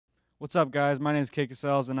What's up, guys? My name is Kate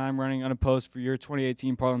Cassels, and I'm running unopposed for your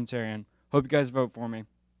 2018 parliamentarian. Hope you guys vote for me.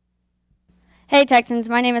 Hey Texans,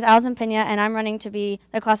 my name is Allison Pena and I'm running to be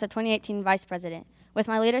the class of 2018 vice president. With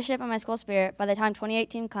my leadership and my school spirit, by the time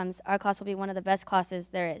 2018 comes, our class will be one of the best classes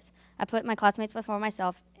there is. I put my classmates before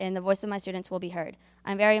myself and the voice of my students will be heard.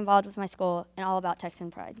 I'm very involved with my school and all about Texan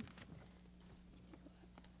pride.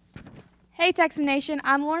 Hey Texan Nation,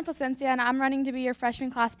 I'm Lauren Placencia and I'm running to be your freshman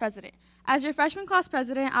class president. As your freshman class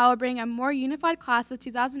president, I will bring a more unified class of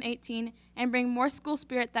 2018 and bring more school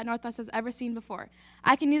spirit that Northwest has ever seen before.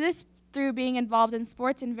 I can do this through being involved in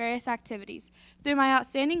sports and various activities. Through my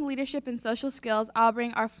outstanding leadership and social skills, I'll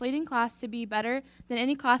bring our fleeting class to be better than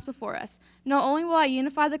any class before us. Not only will I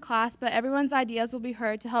unify the class, but everyone's ideas will be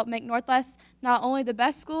heard to help make Northwest not only the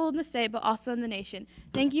best school in the state, but also in the nation.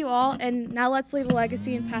 Thank you all, and now let's leave a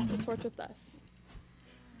legacy and pass the torch with us.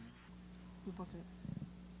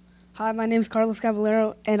 Hi, my name is Carlos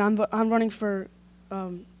Caballero, and I'm running for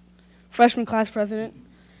freshman class president.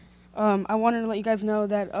 I wanted to let you guys know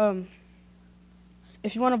that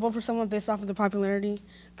if you want to vote for someone based off of their popularity,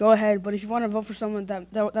 go ahead. But if you want to vote for someone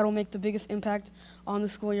that'll make the biggest impact on the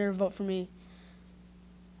school year, vote for me.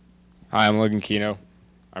 Hi, I'm Logan Kino.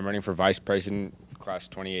 I'm running for vice president, class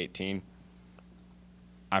 2018.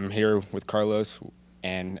 I'm here with Carlos,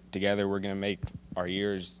 and together we're going to make our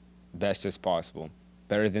years best as possible,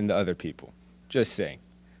 better than the other people. Just saying.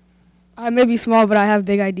 I may be small, but I have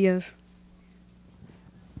big ideas.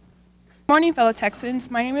 Good morning, fellow Texans.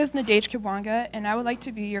 My name is Nadej Kibwanga, and I would like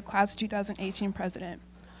to be your class 2018 president.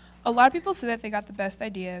 A lot of people say that they got the best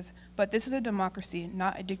ideas, but this is a democracy,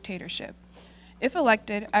 not a dictatorship. If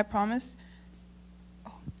elected, I promise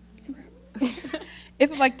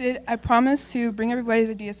to bring everybody's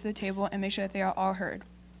ideas to the table and make sure that they are all heard.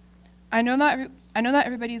 I know that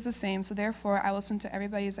everybody is the same, so therefore I listen to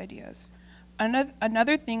everybody's ideas.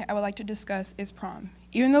 Another thing I would like to discuss is prom.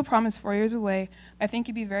 Even though prom is 4 years away, I think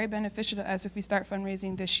it'd be very beneficial to us if we start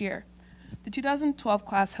fundraising this year. The 2012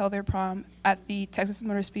 class held their prom at the Texas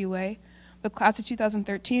Motor Speedway, the class of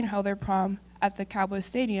 2013 held their prom at the Cowboy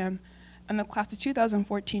Stadium, and the class of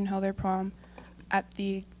 2014 held their prom at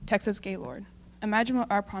the Texas Gaylord. Imagine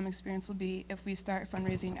what our prom experience will be if we start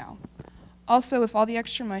fundraising now. Also, with all the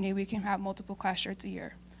extra money, we can have multiple class shirts a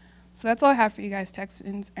year. So that's all I have for you guys,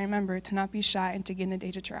 Texans, and remember to not be shy and to get in a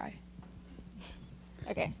day to try.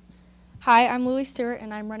 Okay. Hi, I'm Louie Stewart,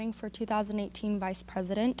 and I'm running for 2018 Vice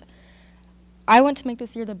President. I want to make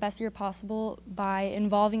this year the best year possible by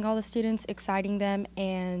involving all the students, exciting them,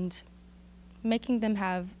 and making them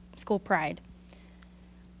have school pride.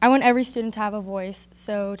 I want every student to have a voice,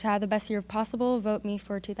 so to have the best year possible, vote me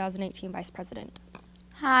for 2018 Vice President.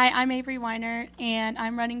 Hi, I'm Avery Weiner, and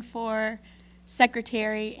I'm running for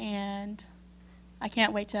secretary, and I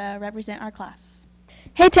can't wait to represent our class.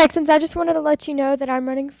 Hey Texans, I just wanted to let you know that I'm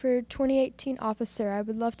running for 2018 officer. I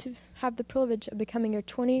would love to have the privilege of becoming your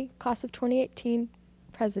class of 2018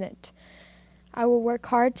 president. I will work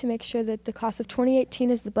hard to make sure that the class of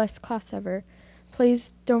 2018 is the best class ever.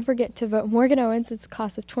 Please don't forget to vote Morgan Owens as the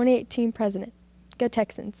class of 2018 president. Go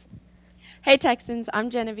Texans. Hey Texans, I'm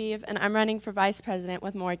Genevieve and I'm running for vice president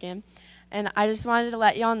with Morgan. And I just wanted to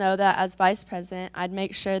let y'all know that as vice president, I'd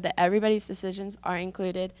make sure that everybody's decisions are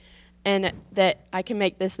included and that I can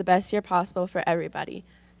make this the best year possible for everybody.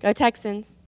 Go Texans.